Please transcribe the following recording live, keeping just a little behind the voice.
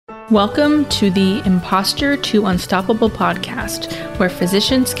Welcome to the Imposter to Unstoppable podcast, where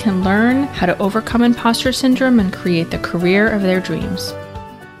physicians can learn how to overcome imposter syndrome and create the career of their dreams.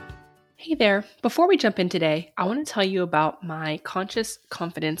 Hey there. Before we jump in today, I want to tell you about my Conscious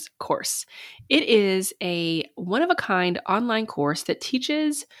Confidence course. It is a one-of-a-kind online course that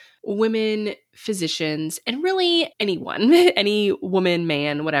teaches women, physicians, and really anyone, any woman,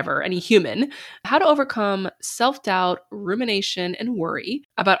 man, whatever, any human, how to overcome self-doubt, rumination, and worry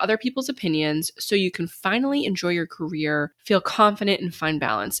about other people's opinions so you can finally enjoy your career, feel confident, and find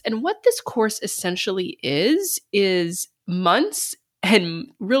balance. And what this course essentially is months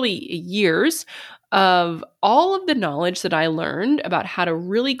and really years of all of the knowledge that I learned about how to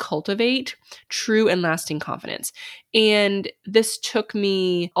really cultivate true and lasting confidence. And this took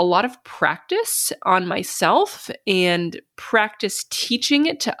me a lot of practice on myself and practice teaching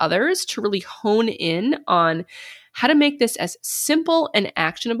it to others to really hone in on how to make this as simple and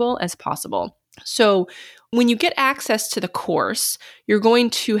actionable as possible. So when you get access to the course, you're going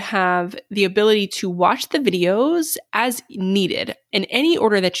to have the ability to watch the videos as needed in any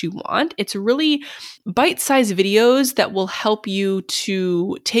order that you want. It's really bite-sized videos that will help you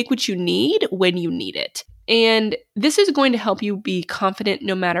to take what you need when you need it. And this is going to help you be confident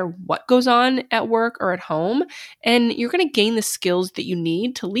no matter what goes on at work or at home. And you're going to gain the skills that you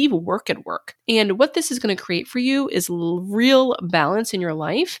need to leave work at work. And what this is going to create for you is real balance in your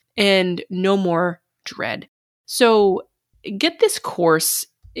life and no more dread. So get this course.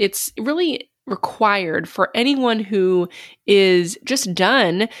 It's really required for anyone who is just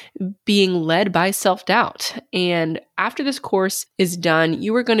done being led by self-doubt. And after this course is done,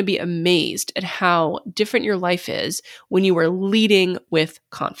 you are going to be amazed at how different your life is when you are leading with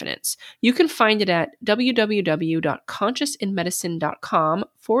confidence. You can find it at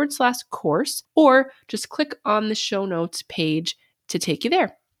www.consciousinmedicine.com/course, or just click on the show notes page to take you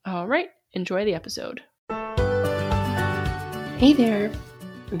there. All right, enjoy the episode. Hey there.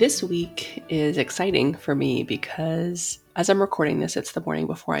 This week is exciting for me because as I'm recording this, it's the morning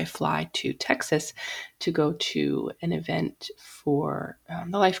before I fly to Texas to go to an event for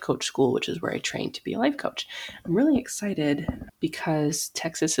the Life Coach School, which is where I train to be a life coach. I'm really excited because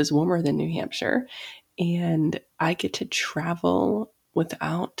Texas is warmer than New Hampshire and I get to travel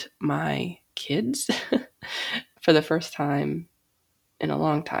without my kids for the first time in a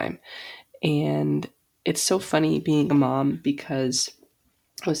long time. And it's so funny being a mom because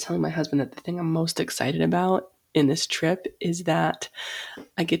I was telling my husband that the thing I'm most excited about in this trip is that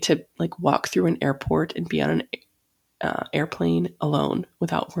I get to walk through an airport and be on an airplane alone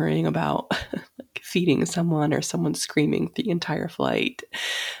without worrying about feeding someone or someone screaming the entire flight.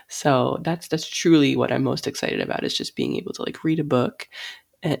 So that's truly what I'm most excited about, is just being able to read a book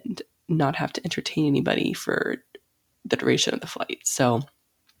and not have to entertain anybody for the duration of the flight. So,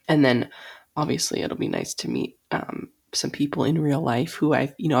 and then obviously it'll be nice to meet some people in real life who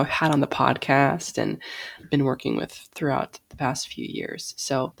I've had on the podcast and been working with throughout the past few years.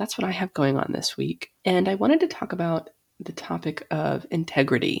 So that's what I have going on this week. And I wanted to talk about the topic of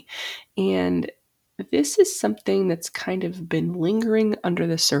integrity. And this is something that's kind of been lingering under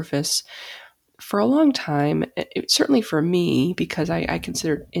the surface for a long time, certainly for me, because I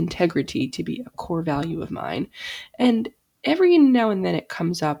consider integrity to be a core value of mine. And every now and then it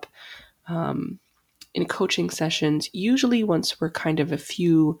comes up in coaching sessions, usually once we're kind of a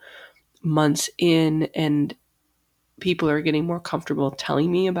few months in and people are getting more comfortable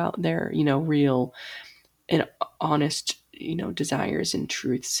telling me about their, real and honest, desires and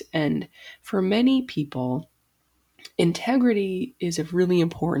truths. And for many people, integrity is a really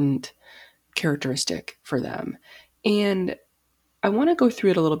important characteristic for them. And I want to go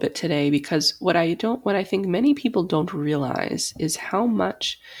through it a little bit today because what I think many people don't realize is how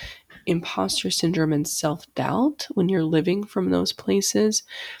much imposter syndrome and self-doubt, when you're living from those places,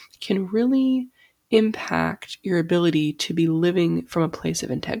 can really impact your ability to be living from a place of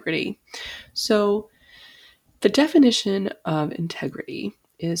integrity. So the definition of integrity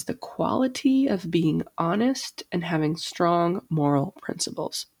is the quality of being honest and having strong moral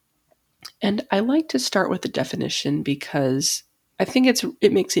principles. And I like to start with the definition because I think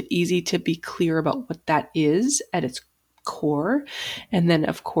it makes it easy to be clear about what that is at its core. And then,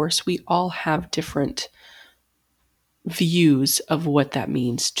 of course, we all have different views of what that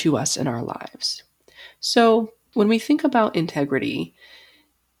means to us in our lives. So when we think about integrity,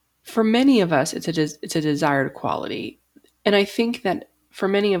 for many of us, it's a desired quality. And I think that for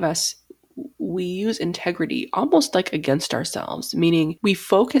many of us, we use integrity almost like against ourselves, meaning we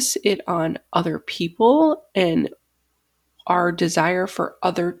focus it on other people and our desire for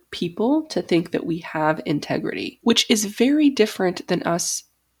other people to think that we have integrity, which is very different than us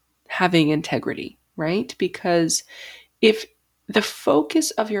having integrity, right? Because if the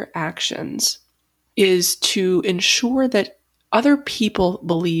focus of your actions is to ensure that other people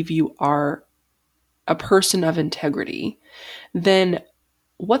believe you are a person of integrity, then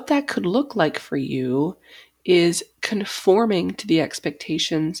what that could look like for you is conforming to the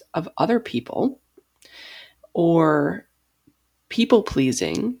expectations of other people, or people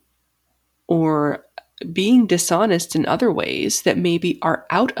pleasing, or being dishonest in other ways that maybe are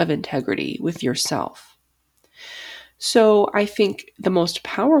out of integrity with yourself. So I think the most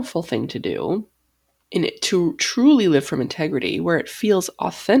powerful thing to do to truly live from integrity, where it feels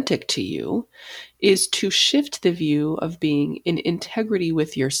authentic to you, is to shift the view of being in integrity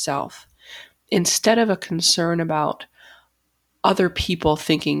with yourself instead of a concern about other people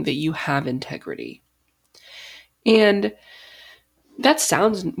thinking that you have integrity. And that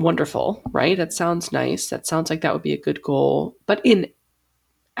sounds wonderful, right? That sounds nice. That sounds like that would be a good goal. But in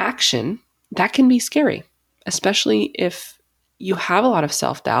action, that can be scary, especially if you have a lot of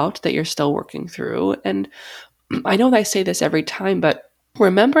self-doubt that you're still working through. And I know that I say this every time, but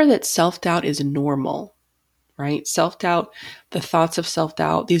remember that self-doubt is normal, right? Self-doubt, the thoughts of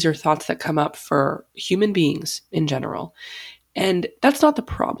self-doubt, these are thoughts that come up for human beings in general. And that's not the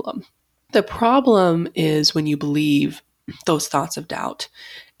problem. The problem is when you believe those thoughts of doubt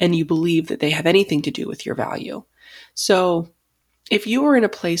and you believe that they have anything to do with your value. So if you are in a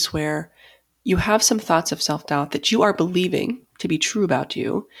place where you have some thoughts of self-doubt that you are believing to be true about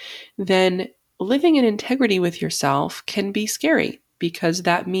you, then living in integrity with yourself can be scary, because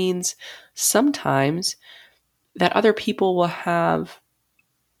that means sometimes that other people will have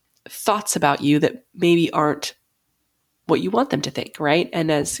thoughts about you that maybe aren't what you want them to think, right?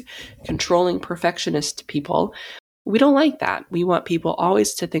 And as controlling perfectionist people, we don't like that. We want people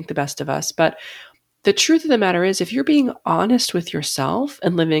always to think the best of us. But the truth of the matter is, if you're being honest with yourself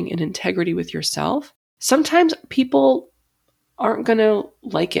and living in integrity with yourself, sometimes people aren't going to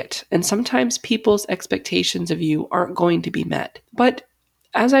like it. And sometimes people's expectations of you aren't going to be met. But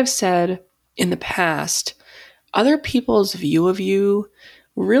as I've said in the past, other people's view of you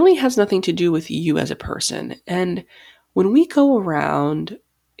really has nothing to do with you as a person. And when we go around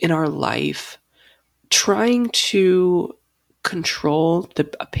in our life trying to control the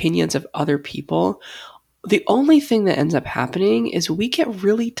opinions of other people, the only thing that ends up happening is we get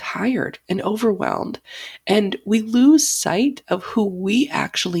really tired and overwhelmed, and we lose sight of who we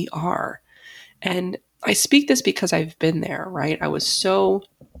actually are. And I speak this because I've been there, right? I was so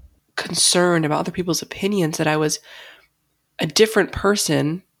concerned about other people's opinions that I was a different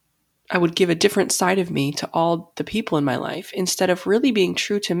person. I would give a different side of me to all the people in my life instead of really being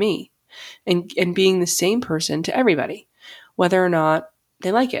true to me and being the same person to everybody, whether or not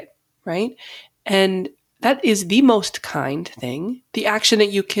they like it, right? And that is the most kind thing, the action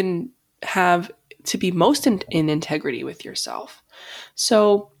that you can have to be most in integrity with yourself.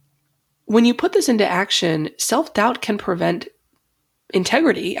 So when you put this into action, self-doubt can prevent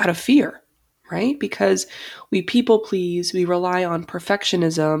integrity out of fear, right? Because we people please, we rely on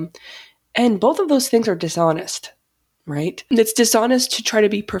perfectionism, and both of those things are dishonest, right? And it's dishonest to try to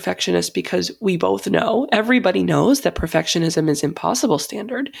be perfectionist because we both know, everybody knows that perfectionism is an impossible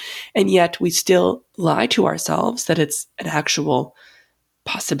standard, and yet we still lie to ourselves that it's an actual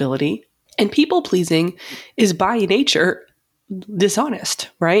possibility. And people pleasing is by nature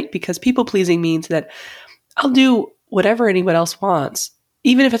dishonest, right? Because people pleasing means that I'll do whatever anyone else wants,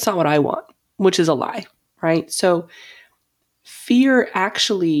 even if it's not what I want, which is a lie, right? So fear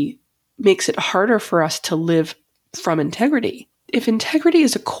actually makes it harder for us to live from integrity. If integrity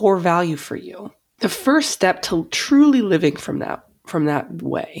is a core value for you, the first step to truly living from that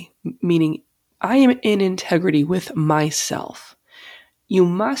way, meaning I am in integrity with myself, you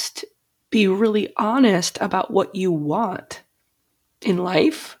must be really honest about what you want in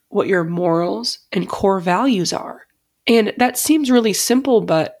life, what your morals and core values are. And that seems really simple,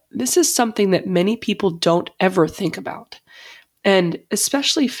 but this is something that many people don't ever think about. And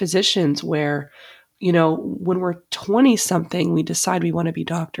especially physicians, where, when we're 20 something, we decide we want to be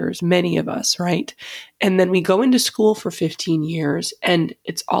doctors, many of us, right? And then we go into school for 15 years and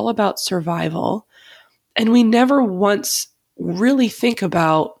it's all about survival. And we never once really think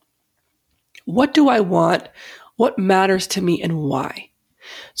about, what do I want? What matters to me and why?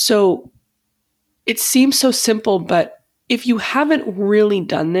 So it seems so simple, but if you haven't really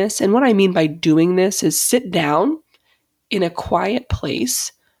done this, and what I mean by doing this is sit down in a quiet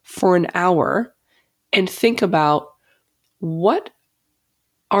place for an hour and think about, what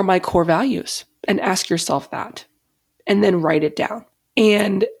are my core values? And ask yourself that, and then write it down.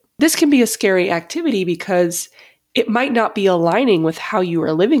 And this can be a scary activity because it might not be aligning with how you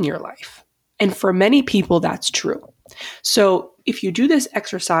are living your life. And for many people, that's true. So if you do this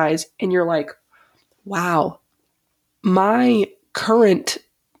exercise and you're like, wow, my current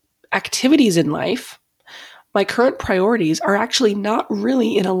activities in life, my current priorities are actually not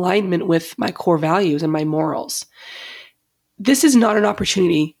really in alignment with my core values and my morals. This is not an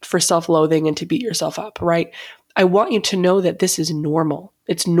opportunity for self-loathing and to beat yourself up, right? I want you to know that this is normal.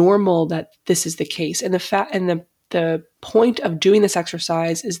 It's normal that this is the case. And the point of doing this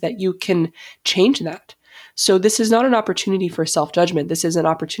exercise is that you can change that. So this is not an opportunity for self-judgment. This is an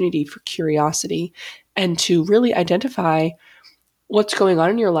opportunity for curiosity and to really identify what's going on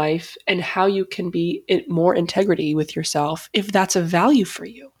in your life and how you can be in more integrity with yourself if that's a value for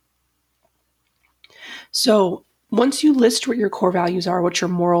you. So once you list what your core values are, what your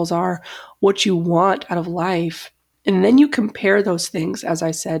morals are, what you want out of life, and then you compare those things, as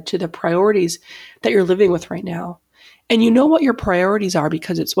I said, to the priorities that you're living with right now. And you know what your priorities are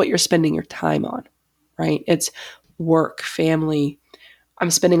because it's what you're spending your time on, right? It's work, family.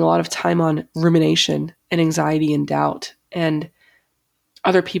 I'm spending a lot of time on rumination and anxiety and doubt and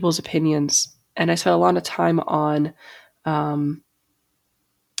other people's opinions. And I spent a lot of time on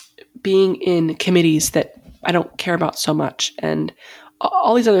being in committees that I don't care about so much and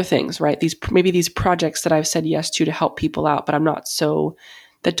all these other things, right? Maybe these projects that I've said yes to help people out, but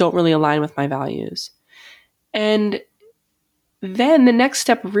that don't really align with my values. And then the next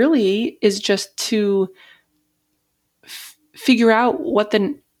step really is just to figure out what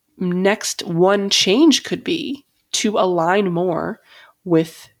the next one change could be to align more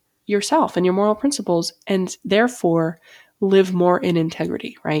with yourself and your moral principles and therefore live more in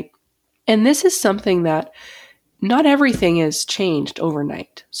integrity, right? And this is something that not everything is changed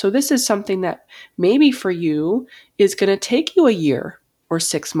overnight. So this is something that maybe for you is going to take you a year or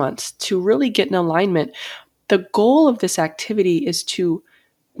 6 months to really get in alignment. The goal of this activity is to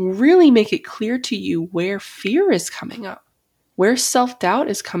really make it clear to you where fear is coming up, where self-doubt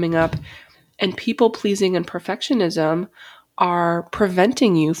is coming up, and people-pleasing and perfectionism are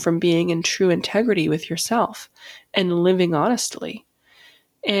preventing you from being in true integrity with yourself and living honestly.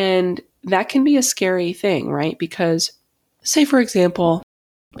 And that can be a scary thing, right? Because say, for example,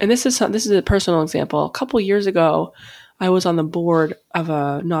 and this is a personal example, a couple years ago, I was on the board of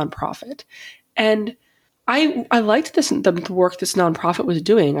a nonprofit and I liked the work this nonprofit was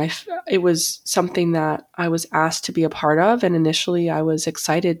doing. It was something that I was asked to be a part of, and initially I was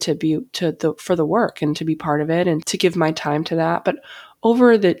excited for the work and to be part of it and to give my time to that. But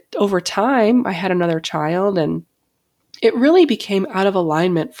over time, I had another child, and it really became out of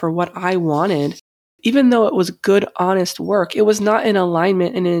alignment for what I wanted. Even though it was good, honest work, it was not in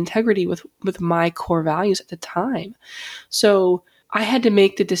alignment and in integrity with my core values at the time. So I had to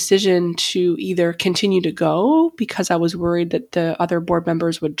make the decision to either continue to go because I was worried that the other board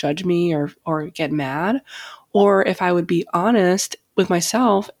members would judge me or get mad, or if I would be honest with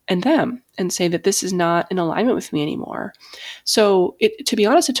myself and them and say that this is not in alignment with me anymore. So to be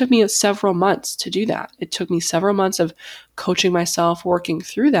honest, it took me several months to do that. It took me several months of coaching myself, working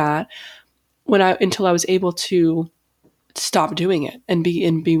through that until I was able to stop doing it and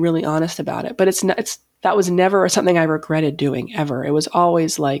be really honest about it. But that was never something I regretted doing ever. It was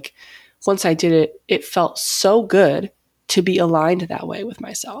always like, once I did it, it felt so good to be aligned that way with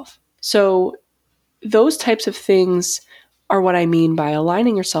myself. So those types of things are what I mean by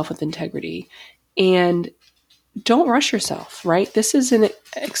aligning yourself with integrity. And don't rush yourself, right? This is an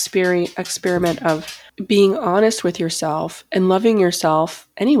experiment of being honest with yourself and loving yourself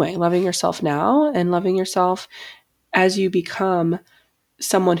anyway, loving yourself now and loving yourself as you become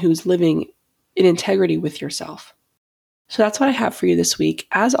someone who's living in integrity with yourself. So that's what I have for you this week.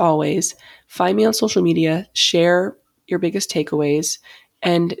 As always, find me on social media, share your biggest takeaways,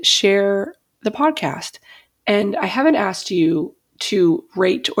 and share the podcast. And I haven't asked you to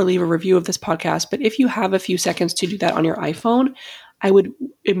rate or leave a review of this podcast, but if you have a few seconds to do that on your iPhone, I would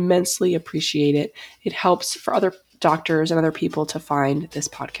immensely appreciate it. It helps for other doctors and other people to find this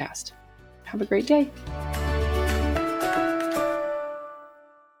podcast. Have a great day.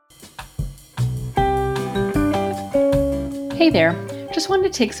 Hey there. Just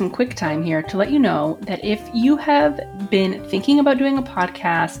wanted to take some quick time here to let you know that if you have been thinking about doing a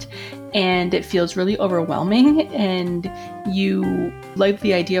podcast and it feels really overwhelming and you like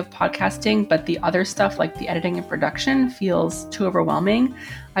the idea of podcasting, but the other stuff like the editing and production feels too overwhelming,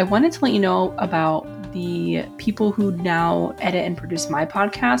 I wanted to let you know about the people who now edit and produce my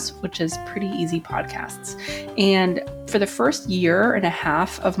podcast, which is Pretty Easy Podcasts. And for the first year and a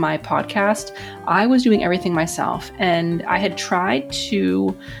half of my podcast, I was doing everything myself. And I had tried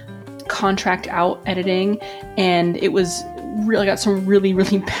to contract out editing, and it was really got some really,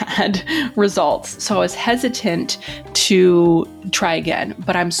 really bad results. So I was hesitant to try again,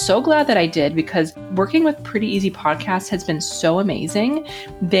 but I'm so glad that I did, because working with Pretty Easy Podcasts has been so amazing.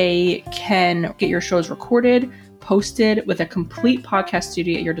 They can get your shows recorded, posted with a complete podcast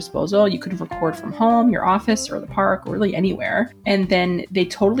studio at your disposal. You could record from home, your office, or the park, or really anywhere. And then they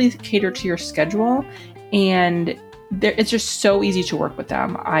totally cater to your schedule, and it's just so easy to work with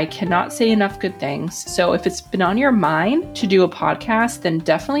them. I cannot say enough good things. So if it's been on your mind to do a podcast, then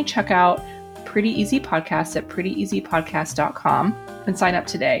definitely check out Pretty Easy Podcasts at prettyeasypodcast.com and sign up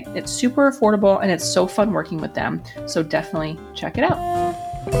today. It's super affordable and it's so fun working with them. So definitely check it out.